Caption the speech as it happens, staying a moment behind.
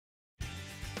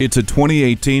It's a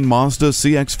 2018 Mazda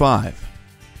CX-5.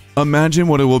 Imagine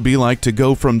what it will be like to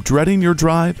go from dreading your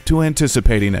drive to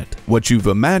anticipating it. What you've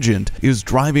imagined is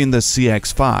driving the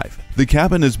CX-5. The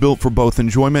cabin is built for both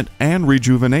enjoyment and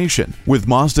rejuvenation, with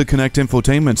Mazda Connect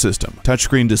infotainment system,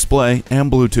 touchscreen display,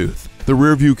 and Bluetooth. The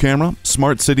rear-view camera,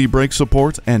 smart city brake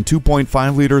support, and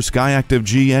 2.5-liter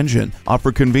SKYACTIVA engine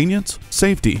offer convenience,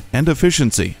 safety, and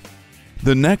efficiency.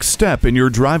 The next step in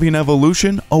your driving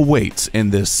evolution awaits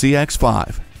in this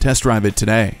CX-5. Test drive it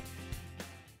today.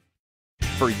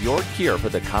 For your cure for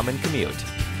the common commute,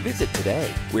 visit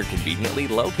today. We're conveniently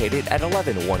located at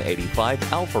 11185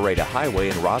 Alpharetta Highway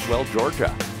in Roswell,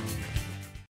 Georgia.